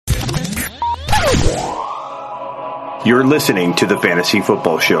You're listening to the Fantasy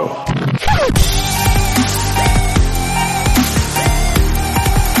Football Show.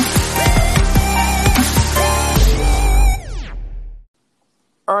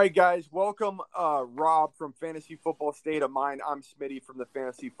 All right, guys, welcome Rob from Fantasy Football State of Mind. I'm Smitty from the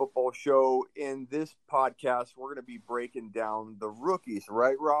Fantasy Football Show. In this podcast, we're going to be breaking down the rookies,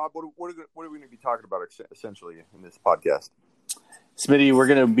 right, Rob? What are we going to be talking about essentially in this podcast? Smitty, we're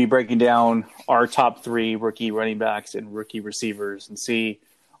going to be breaking down our top three rookie running backs and rookie receivers and see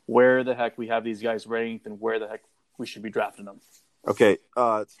where the heck we have these guys ranked and where the heck we should be drafting them. Okay,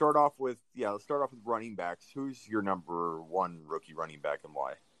 let's start off with running backs. Who's your number one rookie running back and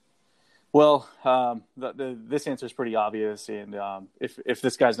why? Well, this answer is pretty obvious, and if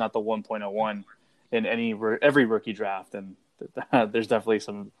this guy's not the 1.01 in every rookie draft, then there's definitely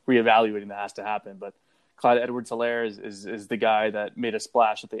some reevaluating that has to happen. But Clyde Edwards-Helaire is the guy that made a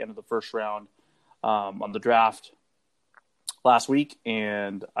splash at the end of the first round on the draft last week,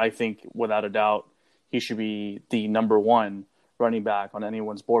 and I think without a doubt he should be the number one running back on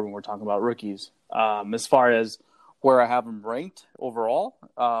anyone's board when we're talking about rookies. As far as where I have him ranked overall,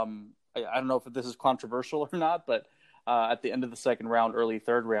 I don't know if this is controversial or not, but at the end of the second round, early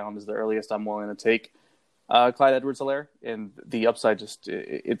third round is the earliest I'm willing to take Clyde Edwards-Helaire, and the upside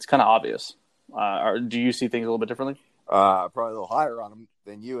it's kind of obvious. Do you see things a little bit differently? Probably a little higher on him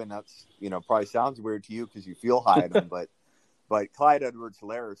than you, and that's probably sounds weird to you because you feel high on him, but Clyde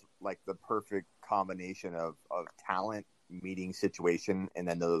Edwards-Helaire is like the perfect combination of talent, meeting situation, and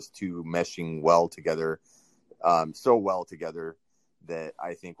then those two meshing well together, so well together that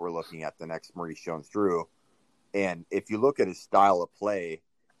I think we're looking at the next Maurice Jones-Drew. And if you look at his style of play,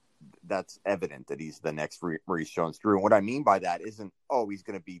 that's evident that he's the next Maurice Jones-Drew. And what I mean by that isn't, he's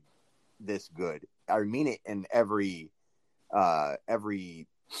going to be this good. I mean it in every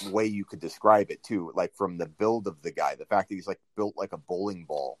way you could describe it too, like from the build of the guy, the fact that he's like built like a bowling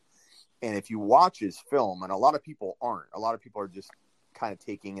ball. And if you watch his film, and a lot of people aren't, a lot of people are just kind of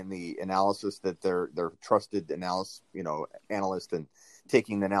taking in the analysis that they're trusted analyst and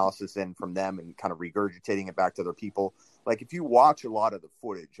taking the analysis in from them and kind of regurgitating it back to other people. Like if you watch a lot of the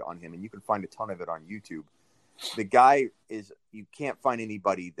footage on him, and you can find a ton of it on YouTube, the guy you can't find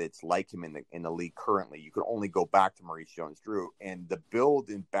anybody that's like him in the league currently. You can only go back to Maurice Jones-Drew, and the build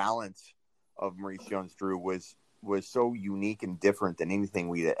and balance of Maurice Jones-Drew was so unique and different than anything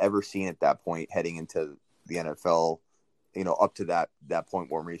we'd ever seen at that point heading into the NFL, up to that point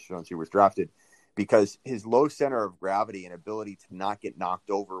where Maurice Jones-Drew was drafted, because his low center of gravity and ability to not get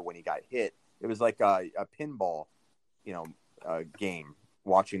knocked over when he got hit, it was like a pinball, game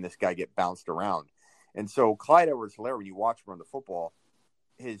watching this guy get bounced around. And so Clyde Edwards-Helaire, when you watch him run the football,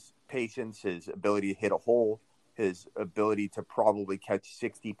 his patience, his ability to hit a hole, his ability to probably catch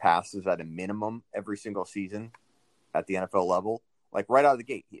 60 passes at a minimum every single season at the NFL level, like right out of the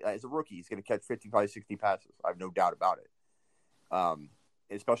gate, as a rookie, he's going to catch 55, 60 passes. I have no doubt about it,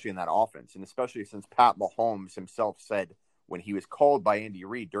 especially in that offense. And especially since Pat Mahomes himself said when he was called by Andy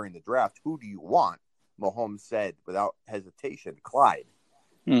Reid during the draft, who do you want? Mahomes said without hesitation, Clyde.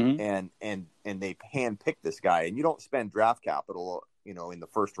 Mm-hmm. And they handpicked this guy, and you don't spend draft capital, in the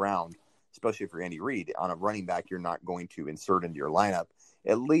first round, especially for Andy Reid, on a running back you're not going to insert into your lineup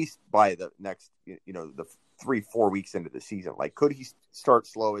at least by the next, the 3-4 weeks into the season. Like, could he start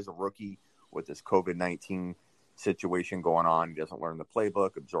slow as a rookie with this COVID-19 situation going on? He doesn't learn the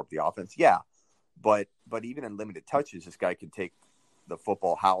playbook, absorb the offense. Yeah, but even in limited touches, this guy could take the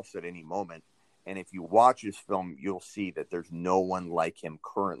football house at any moment. And if you watch his film, you'll see that there's no one like him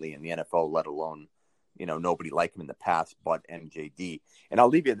currently in the NFL, let alone, nobody like him in the past but MJD. And I'll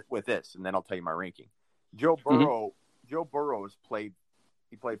leave you with this, and then I'll tell you my ranking. Joe Burrow has played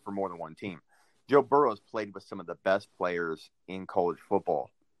for more than one team. Joe Burrow has played with some of the best players in college football.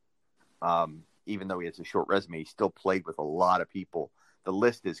 Even though he has a short resume, he still played with a lot of people. The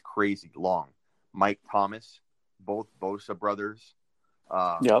list is crazy long. Mike Thomas, both Bosa brothers.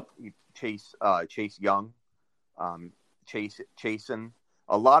 Yep. Chase Young, Chasen,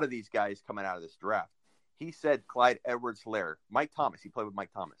 a lot of these guys coming out of this draft. He said Clyde Edwards-Helaire, Mike Thomas. He played with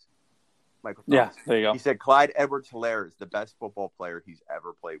Mike Thomas. Michael Thomas. Yeah, there you go. He said Clyde Edwards-Helaire is the best football player he's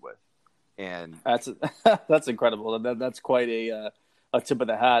ever played with, and that's incredible. That's quite a tip of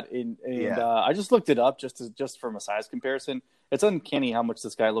the hat. I just looked it up just from a size comparison. It's uncanny how much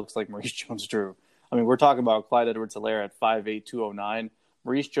this guy looks like Maurice Jones-Drew. I mean, we're talking about Clyde Edwards-Helaire at 5'8", 209.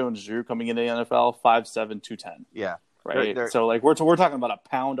 Maurice Jones-Drew coming into the NFL, 5'7", 210. Yeah. Right. So like we're talking about a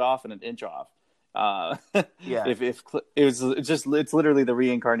pound off and an inch off. Yeah. It's literally the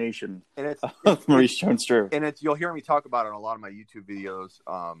reincarnation of Maurice Jones-Drew. And you'll hear me talk about it on a lot of my YouTube videos.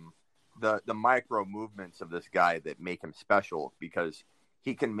 the micro movements of this guy that make him special, because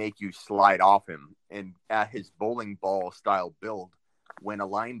he can make you slide off him. And at his bowling ball style build, when a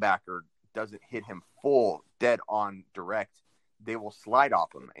linebacker doesn't hit him full dead on direct, they will slide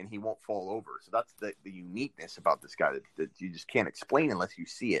off him and he won't fall over. So that's the uniqueness about this guy that you just can't explain unless you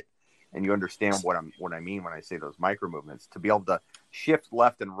see it and you understand what I mean when I say those micro movements. To be able to shift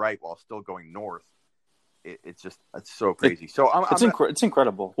left and right while still going north, it's so crazy. It's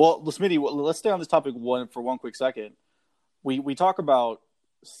incredible. Well, Smitty, let's stay on this topic for one quick second. We talk about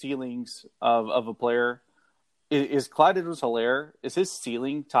ceilings of a player. Is Clyde Edwards-Helaire, is his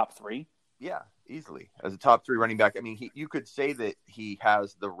ceiling top 3? Yeah, easily. As a top 3 running back, I mean, you could say that he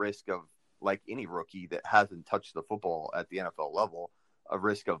has the risk of, like any rookie that hasn't touched the football at the NFL level, a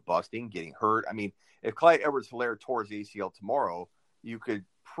risk of busting, getting hurt. I mean, if Clyde Edwards-Helaire tore his ACL tomorrow, you could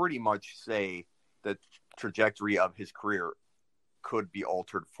pretty much say the trajectory of his career could be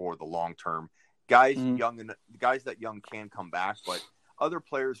altered for the long term. Guys that young can come back, but other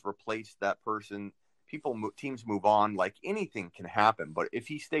players replace that person. Teams move on. Like, anything can happen. But if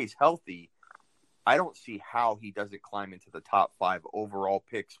he stays healthy, I don't see how he doesn't climb into the top 5 overall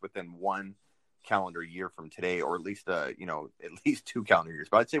picks within 1 calendar year from today, or at least 2 calendar years.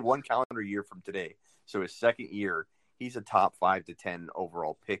 But I'd say 1 calendar year from today. So his second year, he's a top 5 to 10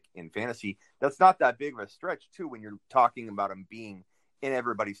 overall pick in fantasy. That's not that big of a stretch, too, when you're talking about him being in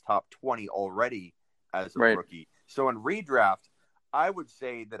everybody's top 20 already as a rookie. So in redraft, I would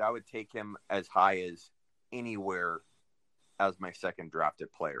say that I would take him as high as anywhere as my second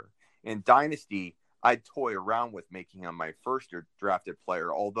drafted player. In Dynasty, I'd toy around with making him my first drafted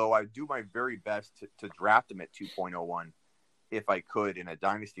player, although I do my very best to draft him at 2.01 if I could in a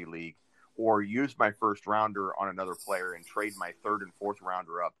Dynasty league, or use my first rounder on another player and trade my third and fourth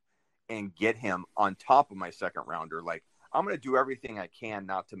rounder up and get him on top of my second rounder. Like, I'm going to do everything I can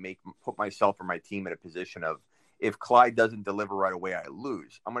not to put myself or my team in a position of, if Clyde doesn't deliver right away, I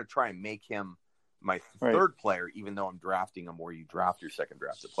lose. I'm going to try and make him my third player, even though I'm drafting him where you draft your second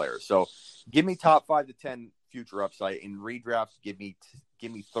drafted player. So give me top 5 to 10 future upside. In redrafts, give me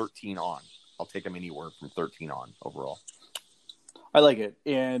 13 on. I'll take him anywhere from 13 on overall. I like it.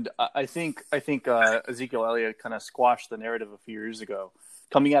 And I think Ezekiel Elliott kind of squashed the narrative a few years ago.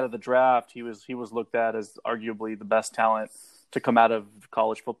 Coming out of the draft, he was looked at as arguably the best talent to come out of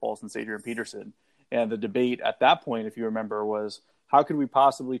college football since Adrian Peterson. And the debate at that point, if you remember, was how could we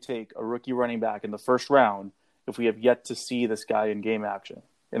possibly take a rookie running back in the first round if we have yet to see this guy in game action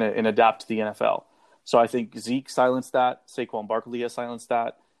and adapt to the NFL? So I think Zeke silenced that. Saquon Barkley has silenced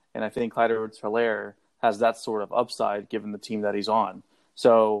that. And I think Clyde Edwards-Helaire has that sort of upside given the team that he's on.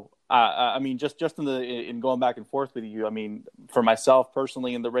 So, I mean, just in going back and forth with you, I mean, for myself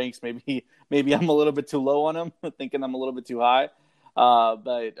personally in the ranks, maybe I'm a little bit too low on him, thinking I'm a little bit too high.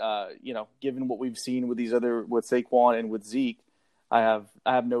 But given what we've seen with with Saquon and with Zeke, I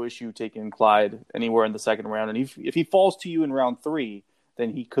have no issue taking Clyde anywhere in the second round. And if he falls to you in round 3, then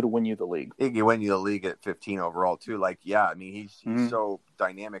he could win you the league. He could win you the league at 15 overall too. Like, yeah, I mean, he's so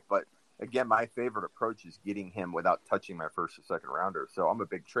dynamic. But again, my favorite approach is getting him without touching my first or second rounder. So I'm a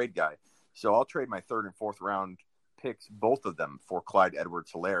big trade guy. So I'll trade my third and fourth round picks, both of them, for Clyde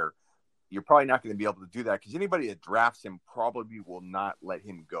Edwards-Helaire. You're probably not going to be able to do that because anybody that drafts him probably will not let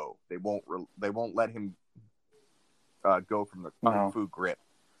him go. They won't let him go from the kung fu grip.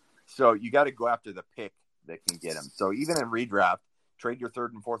 So you got to go after the pick that can get him. So even in redraft, trade your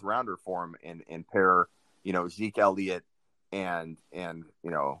third and fourth rounder for him and pair, Zeke Elliott and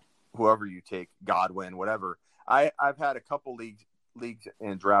whoever you take, Godwin, whatever. I've had a couple leagues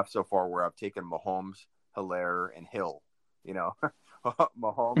and drafts so far where I've taken Mahomes, Helaire, and Hill.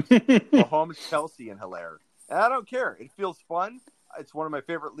 Mahomes, Kelsey, and Helaire. And I don't care. It feels fun. It's one of my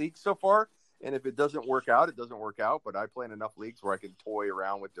favorite leagues so far. And if it doesn't work out, it doesn't work out. But I play in enough leagues where I can toy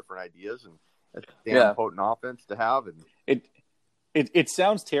around with different ideas, and it's a damn potent offense to have. And it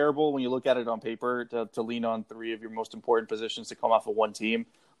sounds terrible when you look at it on paper to lean on 3 of your most important positions to come off of one team.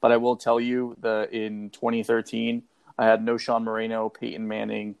 But I will tell you that in 2013, I had no Sean Moreno, Peyton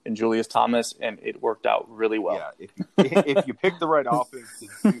Manning, and Julius Thomas, and it worked out really well. Yeah, if you pick the right offense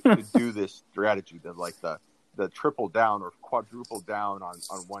to do this strategy, the triple down or quadruple down on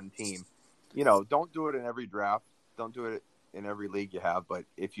one team, don't do it in every draft. Don't do it in every league you have. But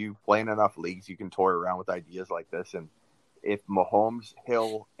if you play in enough leagues, you can toy around with ideas like this. And if Mahomes,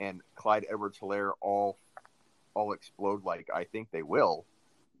 Hill, and Clyde Edwards-Helaire all explode like I think they will,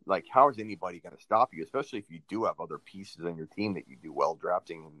 like, how is anybody going to stop you? Especially if you do have other pieces on your team that you do well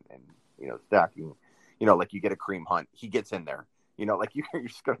drafting and stacking. Like you get a Kareem Hunt, he gets in there. Like you're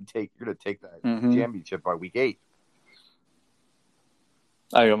just going to take that championship by week 8.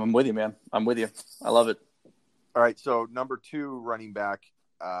 I'm with you, man. I'm with you. I love it. All right, so number 2 running back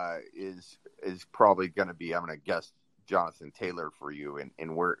is probably going to be, I'm going to guess, Jonathan Taylor for you,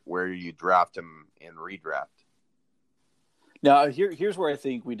 and where you draft him in redraft. Now, here's where I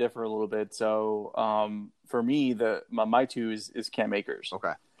think we differ a little bit. So, for me, my 2 is Cam Akers.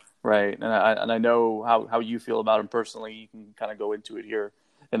 Okay. Right, and I know how you feel about him personally. You can kind of go into it here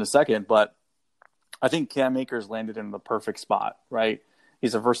in a second, but I think Cam Akers landed in the perfect spot. Right,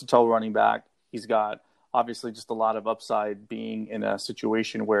 he's a versatile running back. He's got obviously just a lot of upside being in a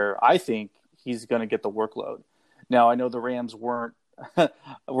situation where I think he's going to get the workload. Now, I know the Rams weren't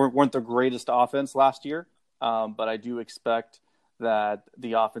the greatest offense last year, but I do expect that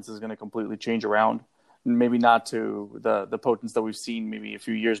the offense is going to completely change around. Maybe not to the potence that we've seen maybe a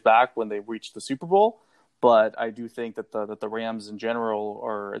few years back when they reached the Super Bowl, but I do think that the Rams in general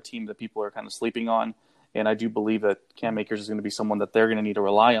are a team that people are kind of sleeping on, and I do believe that Cam Akers is going to be someone that they're going to need to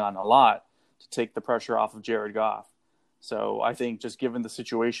rely on a lot to take the pressure off of Jared Goff. So I think just given the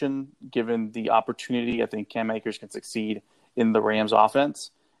situation, given the opportunity, I think Cam Akers can succeed in the Rams offense,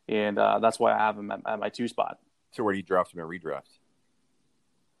 and that's why I have him at my 2 spot. So where do you draft him in redraft?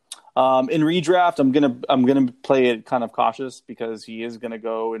 In redraft, I'm gonna play it kind of cautious because he is gonna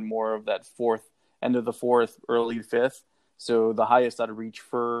go in more of that end of the 4th, early 5th. So the highest I'd reach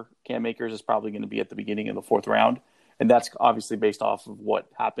for Cam Akers is probably going to be at the beginning of the 4th round, and that's obviously based off of what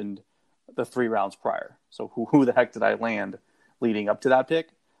happened the 3 rounds prior. So who the heck did I land leading up to that pick?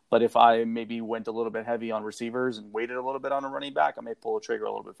 But if I maybe went a little bit heavy on receivers and waited a little bit on a running back, I may pull the trigger a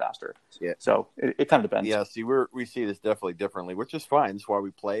little bit faster. Yeah. So it kind of depends. Yeah, see, we see this definitely differently, which is fine. That's why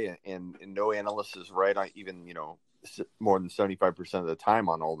we play, and no analyst is right on even, more than 75% of the time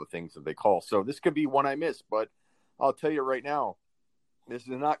on all the things that they call. So this could be one I miss, but I'll tell you right now, this is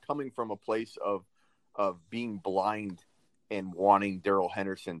not coming from a place of being blind and wanting Darrell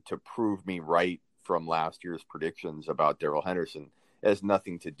Henderson to prove me right from last year's predictions about Darrell Henderson. It has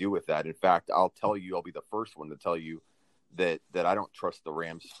nothing to do with that. In fact, I'll be the first one to tell you that I don't trust the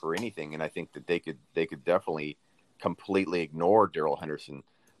Rams for anything, and I think that they could definitely completely ignore Darrell Henderson.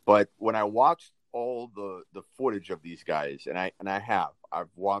 But when I watched all the footage of these guys, and I've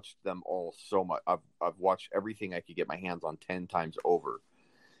watched them all so much. I've watched everything I could get my hands on 10 times over.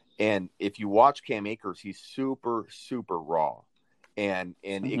 And if you watch Cam Akers, he's super, super raw, and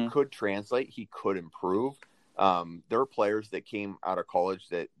it could translate. He could improve. There are players that came out of college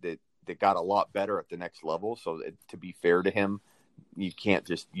that got a lot better at the next level. So to be fair to him, you can't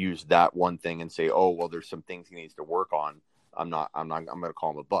just use that one thing and say, oh, well, there's some things he needs to work on. I'm going to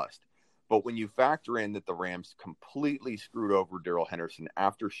call him a bust. But when you factor in that the Rams completely screwed over Darrell Henderson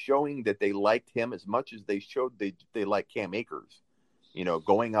after showing that they liked him as much as they showed they liked Cam Akers,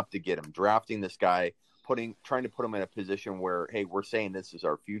 going up to get him, drafting this guy, trying to put him in a position where, hey, we're saying this is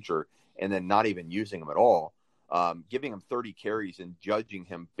our future, and then not even using him at all. Giving him 30 carries and judging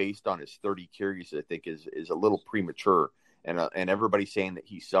him based on his 30 carries, I think is a little premature. And everybody's saying that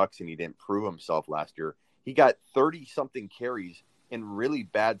he sucks and he didn't prove himself last year. He got 30-something carries in really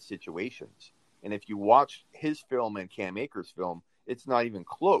bad situations. And if you watch his film and Cam Akers' film, it's not even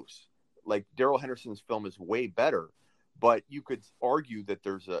close. Like Darrell Henderson's film is way better, but you could argue that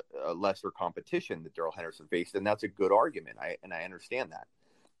there's a lesser competition that Darrell Henderson faced, and that's a good argument. I understand that.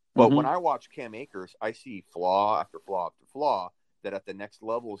 But when I watch Cam Akers, I see flaw after flaw after flaw that at the next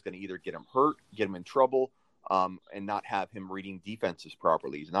level is going to either get him hurt, get him in trouble, and not have him reading defenses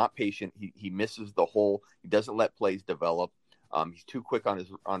properly. He's not patient. He misses the hole. He doesn't let plays develop. He's too quick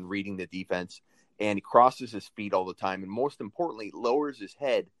on reading the defense, and he crosses his feet all the time. And most importantly, lowers his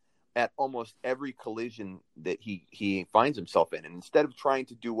head at almost every collision that he finds himself in. And instead of trying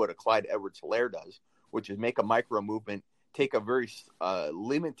to do what a Clyde Edwards-Helaire does, which is make a micro movement, take a very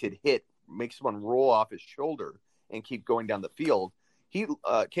limited hit, make someone roll off his shoulder and keep going down the field,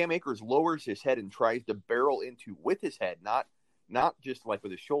 Cam Akers lowers his head and tries to barrel into with his head, not just like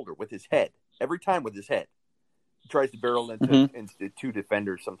with his shoulder, with his head. Every time with his head. He tries to barrel into 2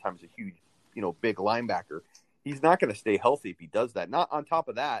 defenders, sometimes a huge, big linebacker. He's not going to stay healthy if he does that. Not on top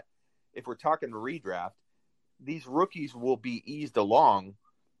of that, if we're talking redraft, these rookies will be eased along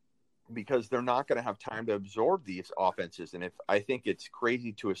because they're not going to have time to absorb these offenses. And I think it's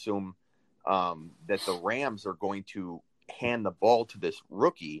crazy to assume that the Rams are going to hand the ball to this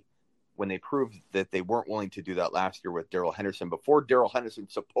rookie when they proved that they weren't willing to do that last year with Darrell Henderson. Before Darrell Henderson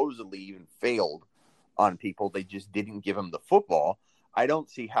supposedly even failed on people, they just didn't give him the football. I don't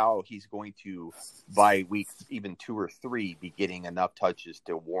see how he's going to, by week even 2 or 3, be getting enough touches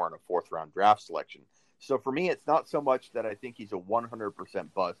to warrant a 4th-round draft selection. So for me, it's not so much that I think he's a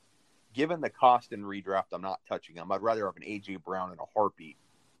 100% bust. Given the cost in redraft, I'm not touching him. I'd rather have an A.J. Brown in a heartbeat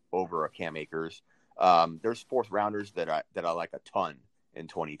over a Cam Akers. There's fourth rounders that I like a ton in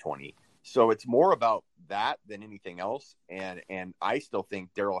 2020. So it's more about that than anything else. And I still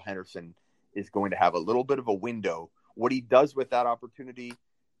think Darrell Henderson is going to have a little bit of a window. What he does with that opportunity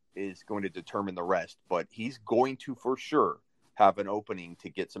is going to determine the rest. But he's going to, for sure, have an opening to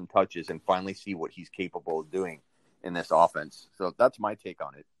get some touches and finally see what he's capable of doing in this offense. So that's my take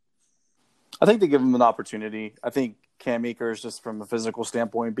on it. I think they give him an opportunity. I think Cam Akers, just from a physical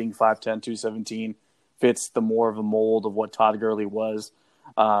standpoint, being 5'10", 217, fits the more of a mold of what Todd Gurley was.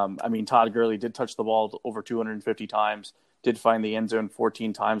 Todd Gurley did touch the ball over 250 times, did find the end zone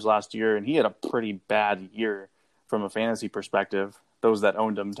 14 times last year, and he had a pretty bad year from a fantasy perspective. Those that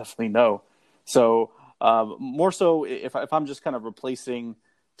owned him definitely know. So more so, if I'm just kind of replacing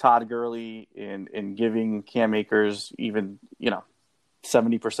Todd Gurley and giving Cam Akers even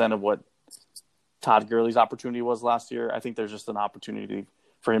 70% of what Todd Gurley's opportunity was last year, I think there's just an opportunity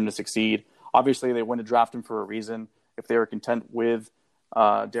for him to succeed. Obviously, they went to draft him for a reason. If they were content with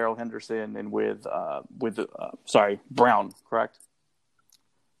Darrell Henderson and with Brown, correct?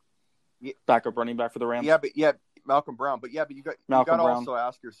 Yeah. Backup running back for the Rams. Malcolm Brown. But you got to also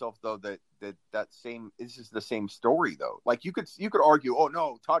ask yourself though that same this is the same story though. Like you could argue, oh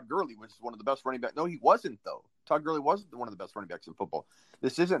no, Todd Gurley was one of the best running backs. No, he wasn't though. Todd Gurley wasn't one of the best running backs in football.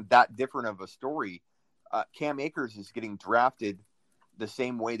 This isn't that different of a story. Cam Akers is getting drafted the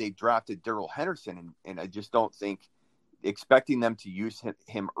same way they drafted Darrell Henderson, and I just don't think expecting them to use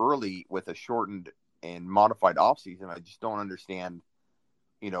him early with a shortened and modified offseason, I just don't understand,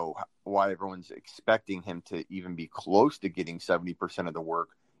 why everyone's expecting him to even be close to getting 70% of the work,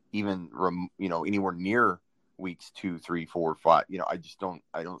 even, anywhere near weeks 2, 3, 4, 5. I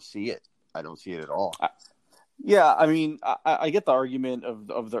don't see it. I don't see it at all. Yeah, I get the argument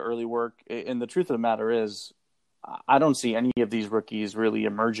of the early work, and the truth of the matter is, I don't see any of these rookies really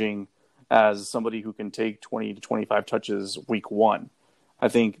emerging as somebody who can take 20 to 25 touches week one. I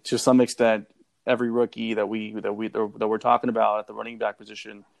think to some extent, every rookie that we're talking about at the running back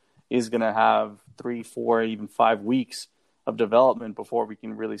position is going to have 3, 4, even 5 weeks of development before we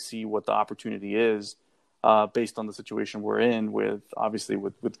can really see what the opportunity is, based on the situation we're in with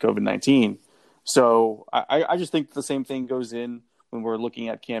COVID-19. So I just think the same thing goes in when we're looking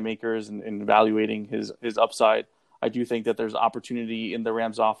at Cam Akers and evaluating his upside. I do think that there's opportunity in the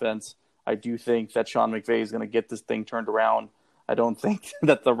Rams offense. I do think that Sean McVay is going to get this thing turned around. I don't think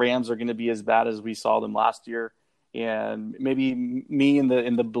that the Rams are going to be as bad as we saw them last year. And maybe me in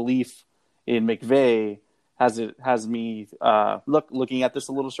the belief in McVay has me looking at this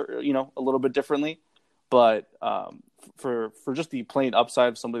a little bit differently. But for just the plain upside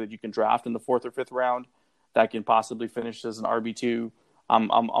of somebody that you can draft in the 4th or 5th round that can possibly finish as an RB2, I'm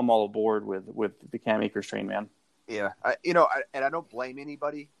all aboard with the Cam Akers train, man. Yeah, I don't blame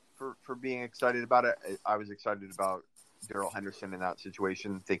anybody for being excited about it. I was excited about Darrell Henderson in that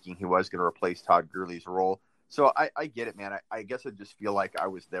situation, thinking he was going to replace Todd Gurley's role. So I get it, man. I guess I just feel like I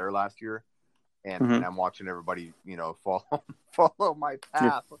was there last year, and, and I'm watching everybody, follow my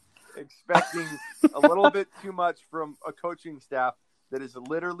path, expecting a little bit too much from a coaching staff that has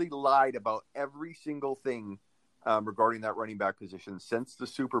literally lied about every single thing regarding that running back position since the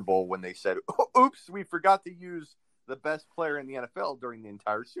Super Bowl when they said, oops, we forgot to use the best player in the NFL during the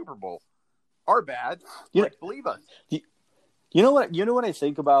entire Super Bowl. Our bad. Believe us. You know what I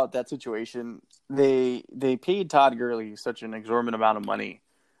think about that situation? They paid Todd Gurley such an exorbitant amount of money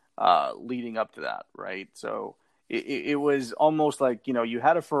leading up to that, right? So it was almost like, you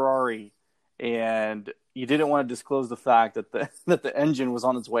had a Ferrari and you didn't want to disclose the fact that the engine was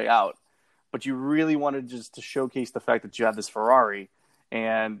on its way out, but you really wanted just to showcase the fact that you had this Ferrari,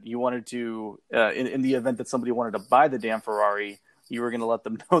 and you wanted to, in the event that somebody wanted to buy the damn Ferrari, you were going to let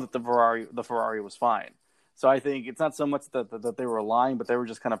them know that the Ferrari was fine. So I think it's not so much that they were lying, but they were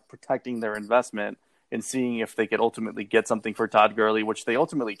just kind of protecting their investment and seeing if they could ultimately get something for Todd Gurley, which they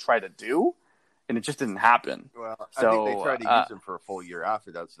ultimately tried to do, and it just didn't happen. Well, I think they tried to use him for a full year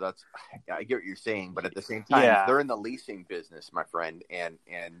after that. So I get what you're saying, but at the same time, they're in the leasing business, my friend, and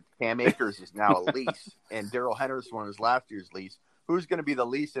Cam Akers is now a lease, and Darrell Henderson was last year's lease. Who's going to be the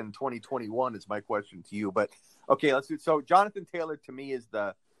lease in 2021 is my question to you. But okay, let's do it. So Jonathan Taylor to me is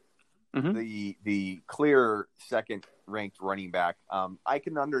the clear second ranked running back. I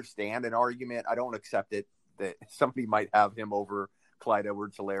can understand an argument. I don't accept it that somebody might have him over Clyde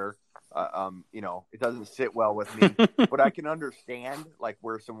Edwards-Helaire. It doesn't sit well with me, but I can understand like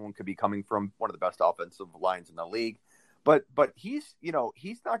where someone could be coming from, one of the best offensive lines in the league. But he's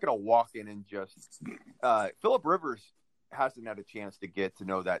not going to walk in and just Phillip Rivers hasn't had a chance to get to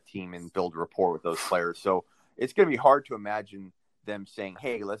know that team and build rapport with those players. So it's going to be hard to imagine them saying,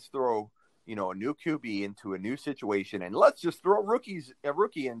 hey, let's throw, a new QB into a new situation, and let's just throw a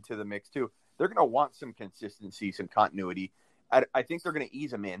rookie into the mix too. They're going to want some consistency, some continuity. I think they're going to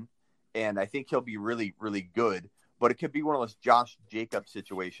ease him in, and I think he'll be really, really good. But it could be one of those Josh Jacobs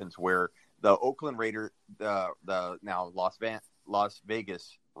situations where the Oakland Raiders, the now Las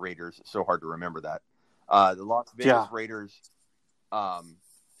Vegas Raiders, it's so hard to remember that. The Las Vegas Raiders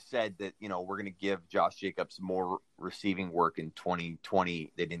said that, we're going to give Josh Jacobs more receiving work in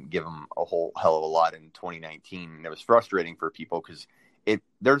 2020. They didn't give him a whole hell of a lot in 2019. And it was frustrating for people because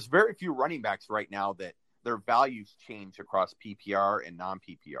there's very few running backs right now that their values change across PPR and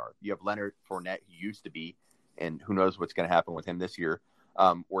non-PPR. You have Leonard Fournette, who used to be, and who knows what's going to happen with him this year,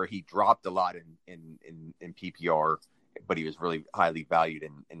 where he dropped a lot in PPR, but he was really highly valued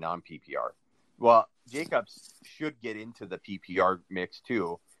in non-PPR. Well, Jacobs should get into the PPR mix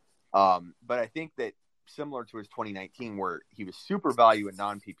too. But I think that similar to his 2019, where he was super value in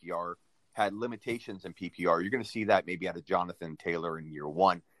non-PPR, had limitations in PPR, you're going to see that maybe out of Jonathan Taylor in year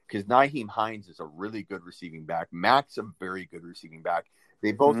one, because Nyheim Hines is a really good receiving back. Mac's a very good receiving back.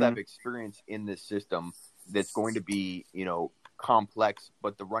 They both have experience in this system that's going to be, complex,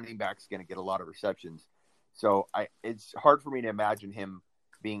 but the running back's going to get a lot of receptions. So it's hard for me to imagine him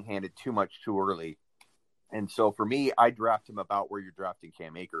being handed too much too early. And so for me, I draft him about where you're drafting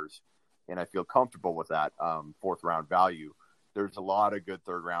Cam Akers, and I feel comfortable with that fourth round value. There's a lot of good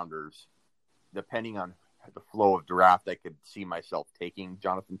third rounders. Depending on the flow of draft, I could see myself taking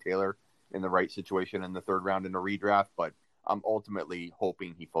Jonathan Taylor in the right situation in the third round in a redraft, but I'm ultimately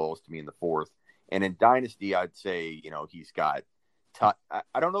hoping he falls to me in the fourth. And in Dynasty, I'd say, he's got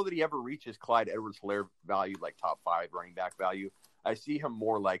I don't know that he ever reaches Clyde Edwards-Helaire value, like top 5 running back value. I see him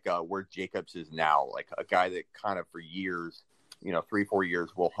more like where Jacobs is now, like a guy that kind of for years, 3-4 years,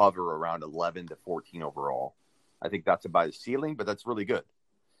 will hover around 11 to 14 overall. I think that's about his ceiling, but that's really good.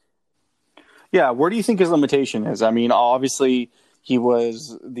 Yeah, where do you think his limitation is? I mean, obviously, he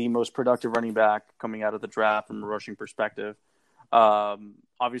was the most productive running back coming out of the draft from a rushing perspective.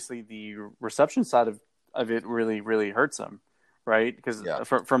 Obviously, the reception side of it really, really hurts him, right? Because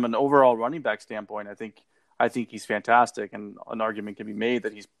from an overall running back standpoint, I think he's fantastic, and an argument can be made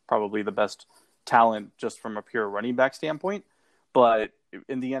that he's probably the best talent just from a pure running back standpoint. But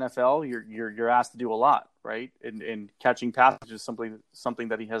in the NFL, you're asked to do a lot, right? And catching passes is something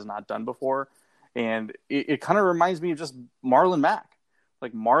that he has not done before. And it kind of reminds me of just Marlon Mack.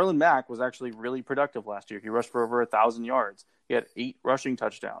 Like Marlon Mack was actually really productive last year. He rushed for over 1,000 yards. He had 8 rushing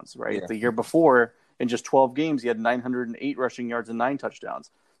touchdowns, right? Yeah. The year before, in just 12 games, he had 908 rushing yards and 9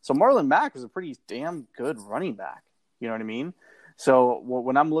 touchdowns. So Marlon Mack was a pretty damn good running back. You know what I mean? So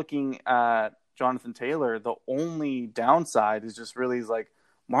when I'm looking at Jonathan Taylor, the only downside is just really like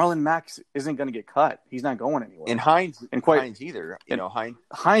Marlon Mack isn't going to get cut. He's not going anywhere. And Hines either.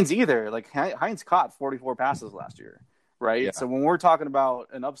 Hines either. Like Hines caught 44 passes last year, right? Yeah. So when we're talking about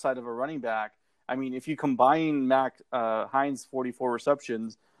an upside of a running back, I mean, if you combine Hines' 44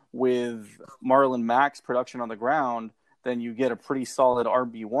 receptions with Marlon Mack's production on the ground, then you get a pretty solid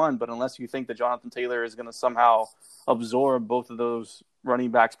RB1. But unless you think that Jonathan Taylor is going to somehow absorb both of those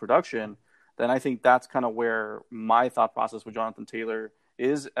running backs' production, then I think that's kind of where my thought process with Jonathan Taylor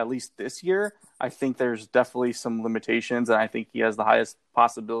is, at least this year. I think there's definitely some limitations, and I think he has the highest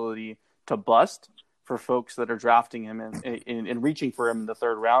possibility to bust for folks that are drafting him and reaching for him in the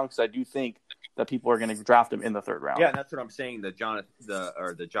third round, because I do think that people are going to draft him in the third round. Yeah, and that's what I'm saying.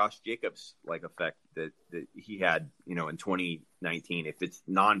 The Josh Jacobs like effect that he had, in 2019. If it's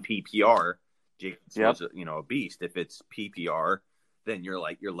non-PPR, Jacobs was a beast. If it's PPR, then you're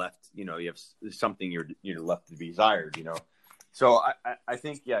left. You have something you're left to be desired. So I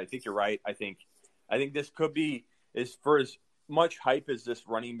think you're right. I think this could be, is for as much hype as this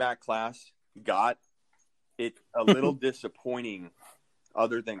running back class got, it's a little disappointing.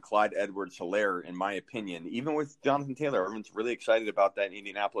 Other than Clyde Edwards-Helaire, in my opinion, even with Jonathan Taylor, everyone's really excited about that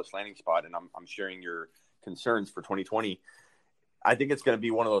Indianapolis landing spot, and I'm sharing your concerns for 2020. I think it's going to be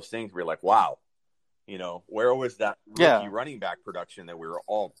one of those things where you're like, wow, where was that rookie running back production that we were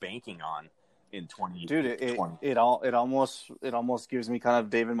all banking on in 2020? Dude, it almost gives me kind of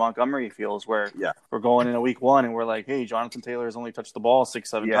David Montgomery feels, where we're going into week 1 and we're like, hey, Jonathan Taylor has only touched the ball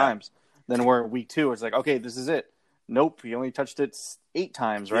 6-7 times. Then we're week 2, it's like, okay, this is it. Nope, he only touched it 8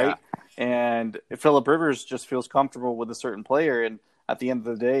 times, right? Yeah. And Phillip Rivers just feels comfortable with a certain player, and at the end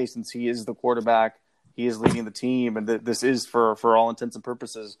of the day, since he is the quarterback, he is leading the team, and this is, for all intents and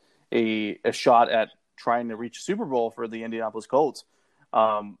purposes, a shot at trying to reach Super Bowl for the Indianapolis Colts.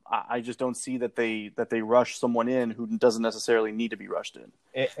 I just don't see that they rush someone in who doesn't necessarily need to be rushed in,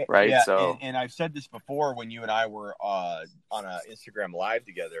 right? Yeah, So, and I've said this before when you and I were on a Instagram Live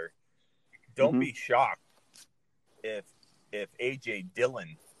together. Don't be shocked if AJ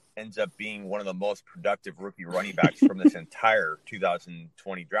Dillon ends up being one of the most productive rookie running backs from this entire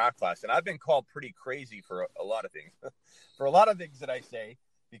 2020 draft class. And I've been called pretty crazy for a lot of things, for a lot of things that I say,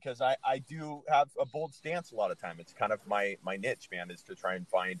 because I do have a bold stance a lot of time. It's kind of my niche, man, is to try and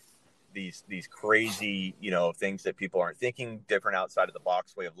find these crazy, things that people aren't thinking, different outside of the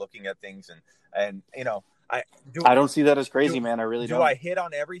box way of looking at things. And I don't see that as crazy, man. I really don't. Do I hit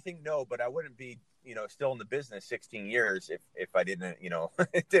on everything? No, but I wouldn't be, still in the business 16 years if I didn't,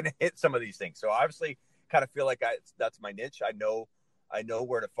 didn't hit some of these things. So obviously kind of feel like that's my niche. I know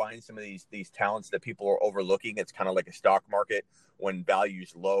where to find some of these talents that people are overlooking. It's kind of like a stock market. When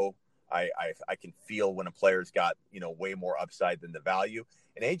value's low, I can feel when a player's got, way more upside than the value.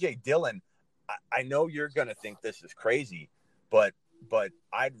 And AJ Dillon, I know you're going to think this is crazy, but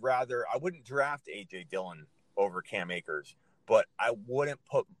I wouldn't draft AJ Dillon over Cam Akers, but I wouldn't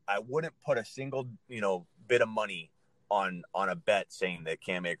put a single, bit of money on a bet saying that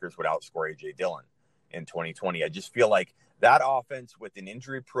Cam Akers would outscore AJ Dillon in 2020. I just feel like that offense with an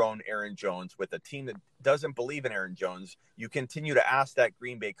injury-prone Aaron Jones, with a team that doesn't believe in Aaron Jones, you continue to ask that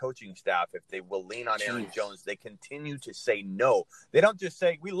Green Bay coaching staff if they will lean on Aaron Jones. They continue to say no. They don't just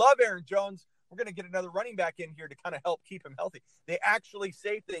say, we love Aaron Jones, we're going to get another running back in here to kind of help keep him healthy. They actually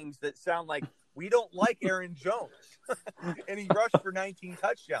say things that sound like, we don't like Aaron Jones. And he rushed for 19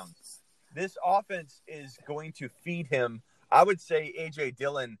 touchdowns. This offense is going to feed him. I would say AJ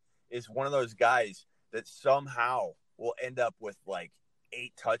Dillon is one of those guys that somehow will end up with like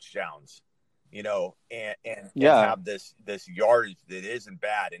 8 touchdowns, and have this yardage that isn't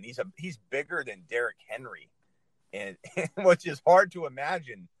bad. And he's bigger than Derrick Henry, and which is hard to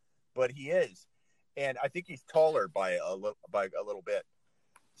imagine, but he is. And I think he's taller by a little bit.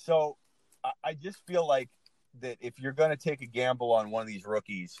 So I just feel like that if you're going to take a gamble on one of these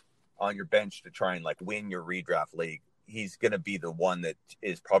rookies on your bench to try and like win your redraft league, he's going to be the one that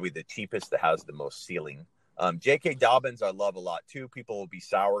is probably the cheapest, that has the most ceiling. J.K. Dobbins, I love a lot too. People will be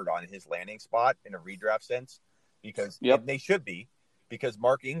soured on his landing spot in a redraft sense because they should be, because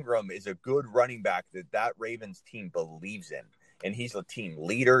Mark Ingram is a good running back that Ravens team believes in, and he's a team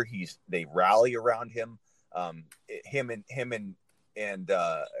leader. They rally around him. Him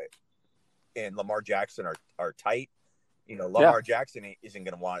and Lamar Jackson are tight. Lamar Jackson isn't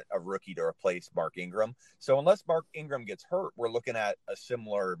going to want a rookie to replace Mark Ingram. So unless Mark Ingram gets hurt, we're looking at a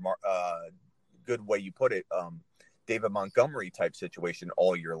similar, good way you put it, David Montgomery type situation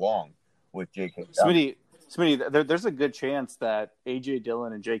all year long with J.K. Smitty, there's a good chance that A.J.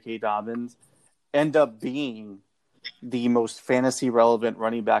 Dillon and J.K. Dobbins end up being the most fantasy relevant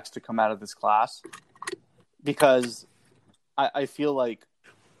running backs to come out of this class, because I feel like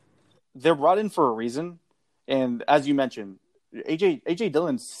they're brought in for a reason. And as you mentioned, AJ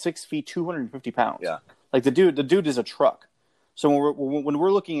Dillon's 6 feet, 250 pounds. Yeah. Like the dude is a truck. So when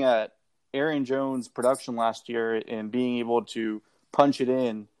we're looking at Aaron Jones' production last year and being able to punch it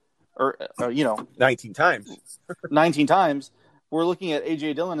in, or 19 times, 19 times, we're looking at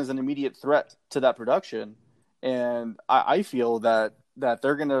AJ Dillon as an immediate threat to that production. And I feel that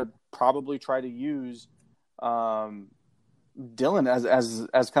they're going to probably try to use Dillon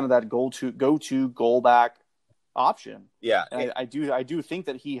as kind of that go-to goal back option. Yeah. And I do think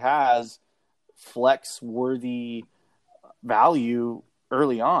that he has flex worthy value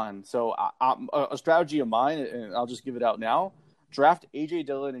early on. So a strategy of mine, and I'll just give it out now: draft AJ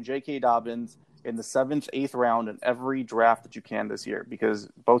Dillon and J.K. Dobbins in the 7th, 8th round in every draft that you can this year, because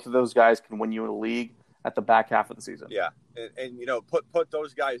both of those guys can win you a league at the back half of the season. Yeah. And put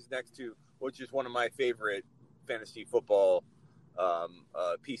those guys next to, which is one of my favorite fantasy football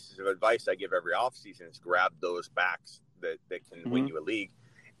pieces of advice I give every offseason, is grab those backs that can win you a league.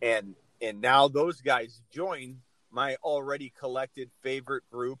 And now those guys join my already collected favorite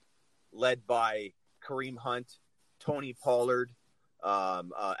group, led by Kareem Hunt, Tony Pollard,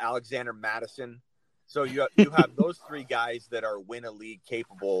 Alexander Madison. So you have those 3 guys that are win a league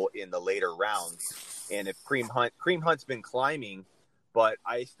capable in the later rounds. And if Kareem Hunt's been climbing, but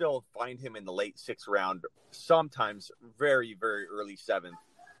I still find him in the late 6th round, sometimes very, very early 7th.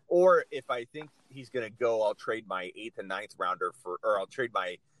 Or if I think he's going to go, I'll trade my 8th and 9th rounder I'll trade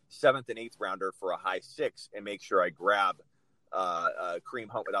my 7th and 8th rounder for a high 6 and make sure I grab Kareem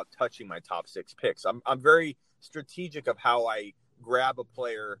Hunt without touching my top 6 picks. I'm very strategic of how I grab a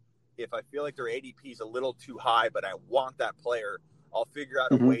player. If I feel like their ADP is a little too high, but I want that player, I'll figure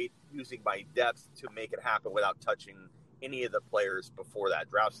out a way using my depth to make it happen without touching any of the players before that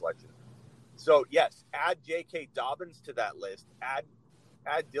draft selection. So, yes, add J.K. Dobbins to that list, add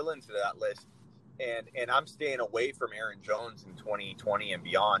Dillon to that list, and I'm staying away from Aaron Jones in 2020 and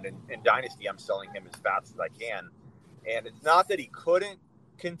beyond. And in Dynasty, I'm selling him as fast as I can. And it's not that he couldn't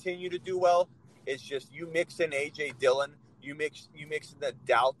continue to do well. It's just you mix in A.J. Dillon, you mix in the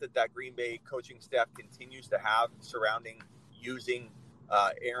doubt that Green Bay coaching staff continues to have surrounding using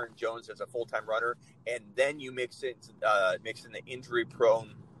Aaron Jones as a full-time runner, and then you mix in the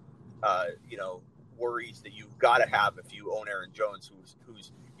injury-prone, worries that you've got to have if you own Aaron Jones,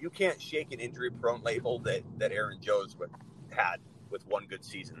 who's you can't shake an injury-prone label that Aaron Jones had with one good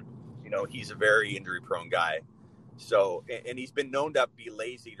season. He's a very injury-prone guy. So, and he's been known to be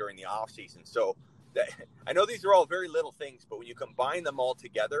lazy during the offseason. So, I know these are all very little things, but when you combine them all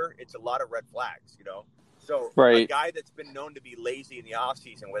together, it's a lot of red flags, So, right. A guy that's been known to be lazy in the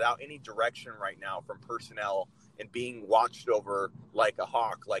offseason without any direction right now from personnel and being watched over like a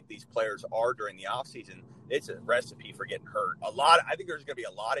hawk, like these players are during the offseason, it's a recipe for getting hurt. I think there's going to be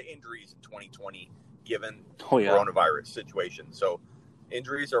a lot of injuries in 2020 given the coronavirus situation. So,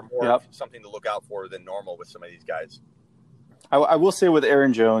 injuries are more something to look out for than normal with some of these guys. I will say with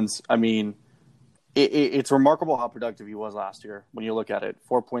Aaron Jones, I mean, it's remarkable how productive he was last year when you look at it.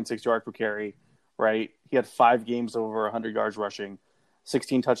 4.6 yards per carry, right? He had 5 games over 100 yards rushing,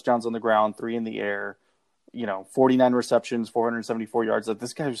 16 touchdowns on the ground, 3 in the air, 49 receptions, 474 yards. Like,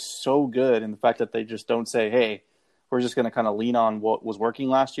 this guy was so good, and the fact that they just don't say, hey, we're just going to kind of lean on what was working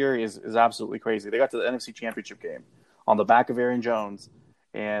last year is absolutely crazy. They got to the NFC Championship game on the back of Aaron Jones,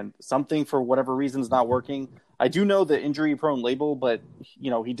 and something for whatever reason is not working. I do know the injury-prone label, but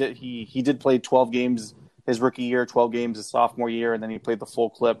he did play 12 games his rookie year, 12 games his sophomore year, and then he played the full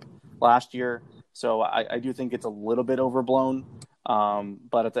clip last year. So I do think it's a little bit overblown.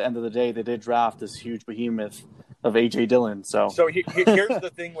 But at the end of the day, they did draft this huge behemoth of A.J. Dillon. So here's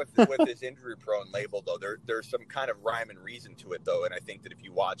the thing with this injury-prone label, though. There's some kind of rhyme and reason to it, though, and I think that if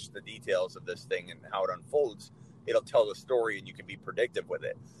you watch the details of this thing and how it unfolds, it'll tell the story and you can be predictive with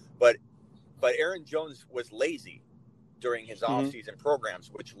it. But Aaron Jones was lazy during his offseason programs,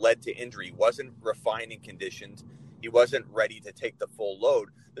 which led to injury. He wasn't refined and conditioned. He wasn't ready to take the full load.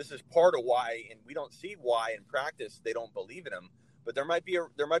 This is part of why, and we don't see why in practice they don't believe in him. But there might be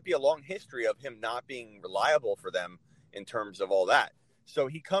a long history of him not being reliable for them in terms of all that. So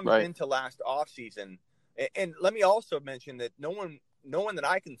he comes into last offseason, and let me also mention that no one that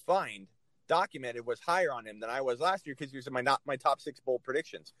I can find documented was higher on him than I was last year, because he was in my top 6 bold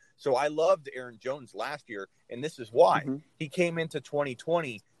predictions. So I loved Aaron Jones last year, and this is why. He came into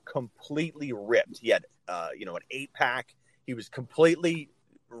 2020 completely ripped. He had an 8-pack. He was completely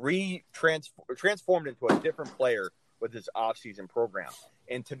transformed into a different player with his offseason program.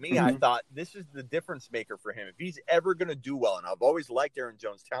 And to me, I thought this is the difference maker for him. If he's ever going to do well, and I've always liked Aaron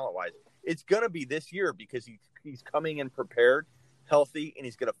Jones talent-wise, it's going to be this year, because he's coming in prepared, healthy, and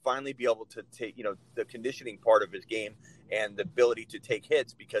he's going to finally be able to take, the conditioning part of his game and the ability to take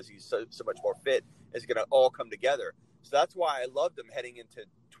hits, because he's so much more fit, is going to all come together. So that's why I loved him heading into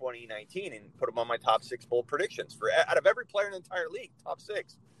 2019 and put him on my top 6 bold predictions for out of every player in the entire league, top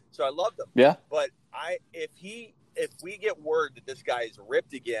 6. So I loved him. Yeah. But if we get word that this guy is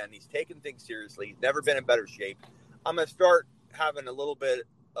ripped again, he's taking things seriously, he's never been in better shape, I'm going to start having a little bit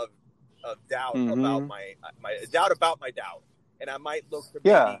of doubt about my doubt. And I might look to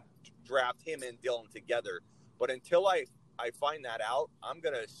maybe draft him and Dillon together. But until I find that out, I'm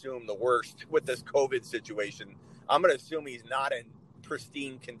going to assume the worst with this COVID situation. I'm going to assume he's not in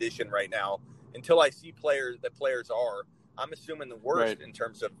pristine condition right now. Until I see players are, I'm assuming the worst in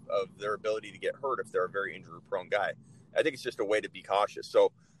terms of their ability to get hurt if they're a very injury-prone guy. I think it's just a way to be cautious.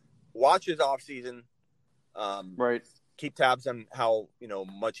 So watch his offseason. Keep tabs on how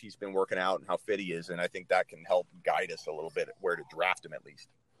much he's been working out and how fit he is, and I think that can help guide us a little bit at where to draft him at least.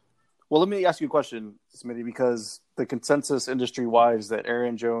 Well, let me ask you a question, Smitty, because the consensus industry-wide is that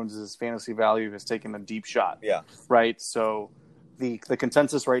Aaron Jones' fantasy value has taken a deep shot. Yeah. Right? So the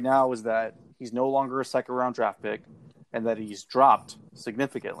consensus right now is that he's no longer a second-round draft pick and that he's dropped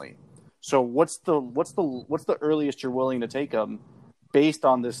significantly. So what's the earliest you're willing to take him based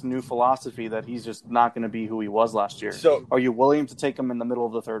on this new philosophy that he's just not going to be who he was last year? So are you willing to take him in the middle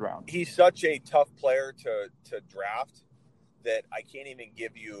of the 3rd round? He's such a tough player to draft that I can't even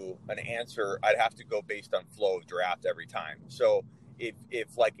give you an answer. I'd have to go based on flow of draft every time. So if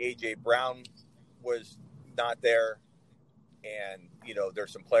like A.J. Brown was not there, and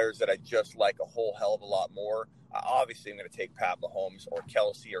there's some players that I just like a whole hell of a lot more, obviously I'm going to take Pat Mahomes or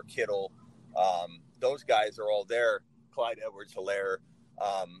Kelsey or Kittle. Those guys are all there. Clyde Edwards-Helaire.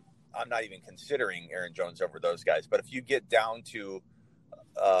 I'm not even considering Aaron Jones over those guys. But if you get down to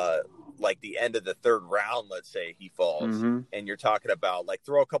like the end of the third round, let's say he falls, and you're talking about like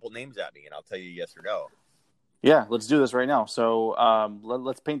throw a couple names at me, and I'll tell you yes or no. Yeah, let's do this right now. So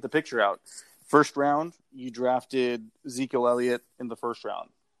let's paint the picture out. First round, you drafted Ezekiel Elliott in the first round,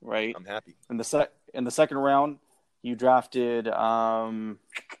 right? I'm happy. In the second round, you drafted,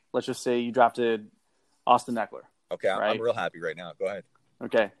 let's just say you drafted Austin Eckler. Okay, right? I'm real happy right now. Go ahead.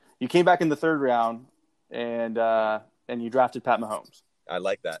 Okay, you came back in the third round, and you drafted Pat Mahomes. I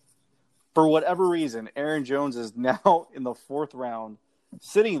like that. For whatever reason, Aaron Jones is now in the fourth round,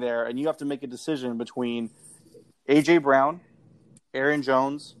 sitting there, and you have to make a decision between A.J. Brown, Aaron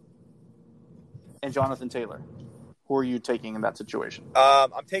Jones, and Jonathan Taylor. Who are you taking in that situation?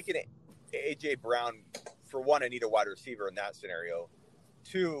 I'm taking A.J. Brown. For one, I need a wide receiver in that scenario.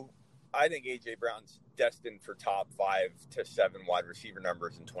 Two, I think A.J. Brown's destined for top 5 to 7 wide receiver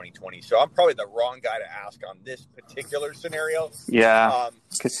numbers in 2020. So I'm probably the wrong guy to ask on this particular scenario. Yeah,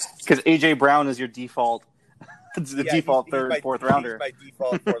 because A.J. Brown is your default. It's the default fourth rounder. He's my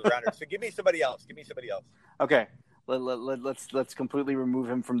default fourth rounder. So give me somebody else. Okay. Let's completely remove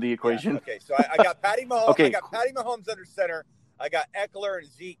him from the equation. Yeah, okay, so I got Patty Mahomes. Okay. I got Patty Mahomes under center. I got Eckler and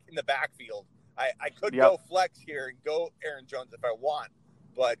Zeke in the backfield. I could go flex here and go Aaron Jones if I want,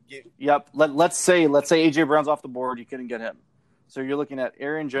 but let's say AJ Brown's off the board. You couldn't get him, so you're looking at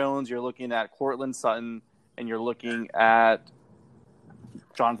Aaron Jones. You're looking at Cortland Sutton, and you're looking at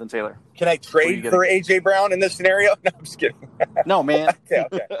Jonathan Taylor. Can I trade for AJ Brown in this scenario? No, I'm just kidding. No, man.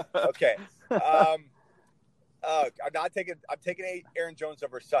 Okay. I'm taking Aaron Jones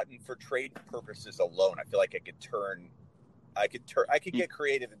over Sutton for trade purposes alone. I feel like I could get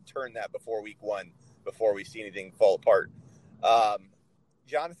creative and turn that before week 1, before we see anything fall apart.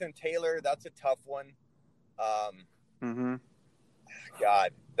 Jonathan Taylor, that's a tough one.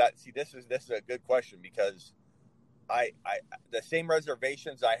 God, this is a good question, because I the same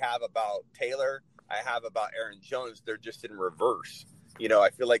reservations I have about Taylor, I have about Aaron Jones. They're just in reverse. I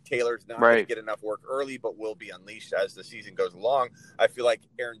feel like Taylor's not going to get enough work early, but will be unleashed as the season goes along. I feel like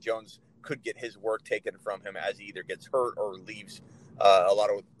Aaron Jones could get his work taken from him as he either gets hurt or leaves a lot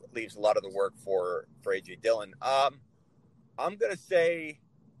of the work for AJ Dillon. I'm gonna say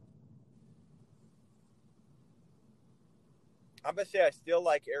I still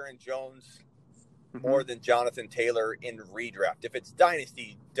like Aaron Jones more than Jonathan Taylor in redraft. If it's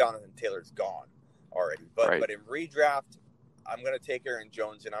dynasty, Jonathan Taylor's gone already. But in redraft, I'm going to take Aaron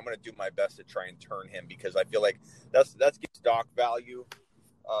Jones, and I'm going to do my best to try and turn him, because I feel like that's stock value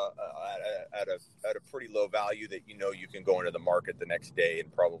at a pretty low value that you can go into the market the next day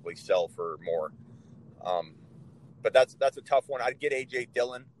and probably sell for more. But that's a tough one. I'd get AJ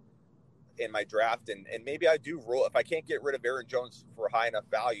Dillon in my draft, and maybe I do roll. If I can't get rid of Aaron Jones for high enough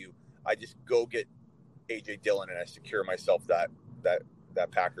value, I just go get AJ Dillon and I secure myself that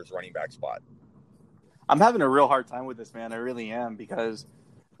Packers running back spot. I'm having a real hard time with this, man. I really am, because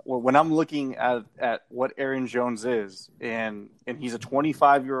when I'm looking at what Aaron Jones is, and he's a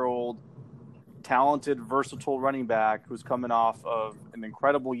 25-year-old talented, versatile running back who's coming off of an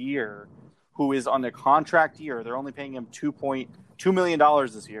incredible year, who is on a contract year. They're only paying him $2.2 million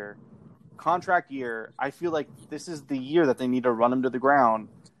this year. Contract year. I feel like this is the year that they need to run him to the ground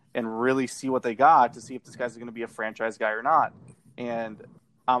and really see what they got to see if this guy's going to be a franchise guy or not. And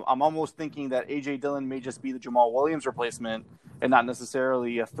I'm almost thinking that A.J. Dillon may just be the Jamal Williams replacement and not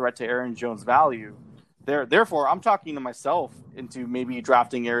necessarily a threat to Aaron Jones' value. Therefore, I'm talking to myself into maybe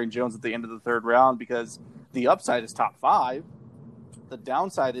drafting Aaron Jones at the end of the third round, because the upside is top 5. The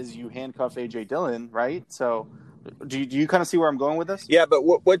downside is you handcuff A.J. Dillon, right? So do you kind of see where I'm going with this? Yeah, but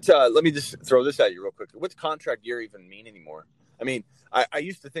what let me just throw this at you real quick. What's contract year even mean anymore? I mean, I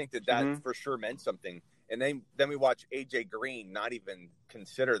used to think that for sure meant something. And then we watch AJ Green not even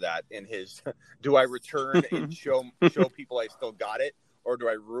consider that in his do I return and show people I still got it, or do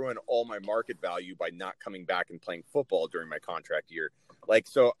I ruin all my market value by not coming back and playing football during my contract year? Like,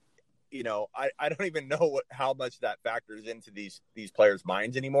 so, I don't even know how much that factors into these players'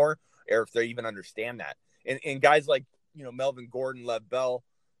 minds anymore, or if they even understand that. And guys like, Melvin Gordon, Lev Bell,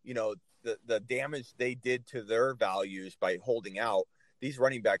 the damage they did to their values by holding out, these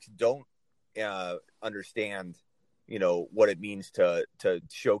running backs don't understand what it means to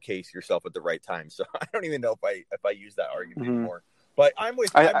showcase yourself at the right time. So I don't even know if I use that argument anymore. But I'm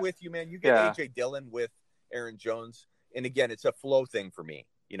with you, man. You get AJ Dillon with Aaron Jones, and again, it's a flow thing for me.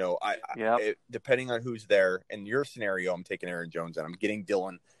 Depending on who's there. In your scenario, I'm taking Aaron Jones, and I'm getting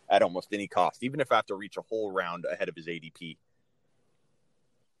Dillon at almost any cost, even if I have to reach a whole round ahead of his ADP.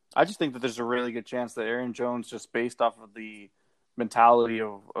 I just think that there's a really good chance that Aaron Jones, just based off of the mentality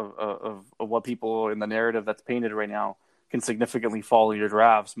of what people in the narrative that's painted right now can significantly fall in your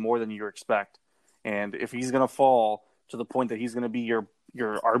drafts more than you expect. And if he's going to fall to the point that he's going to be your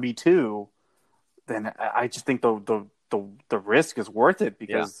RB2, then I just think the risk is worth it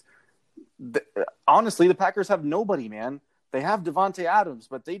because honestly, the Packers have nobody, man. They have Devontae Adams,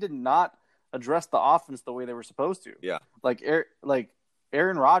 but they did not address the offense the way they were supposed to. Yeah. Like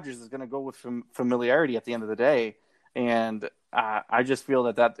Aaron Rodgers is going to go with familiarity at the end of the day. And I just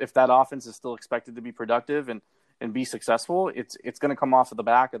feel that if that offense is still expected to be productive and be successful, it's going to come off of the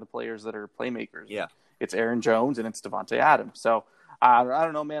back of the players that are playmakers. Yeah. It's Aaron Jones and it's Devontae Adams. So I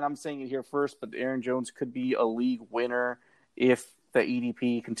don't know, man. I'm saying it here first, but Aaron Jones could be a league winner if the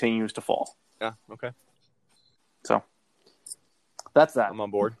EDP continues to fall. Yeah. Okay. So that's that. I'm on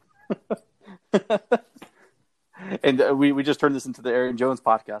board. And we just turned this into the Aaron Jones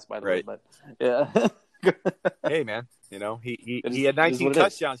podcast, by the way. But yeah. Hey, man, he had 19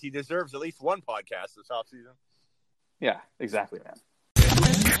 touchdowns. He deserves at least one podcast this offseason. Yeah, exactly, man.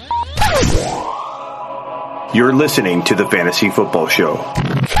 You're listening to the Fantasy Football Show.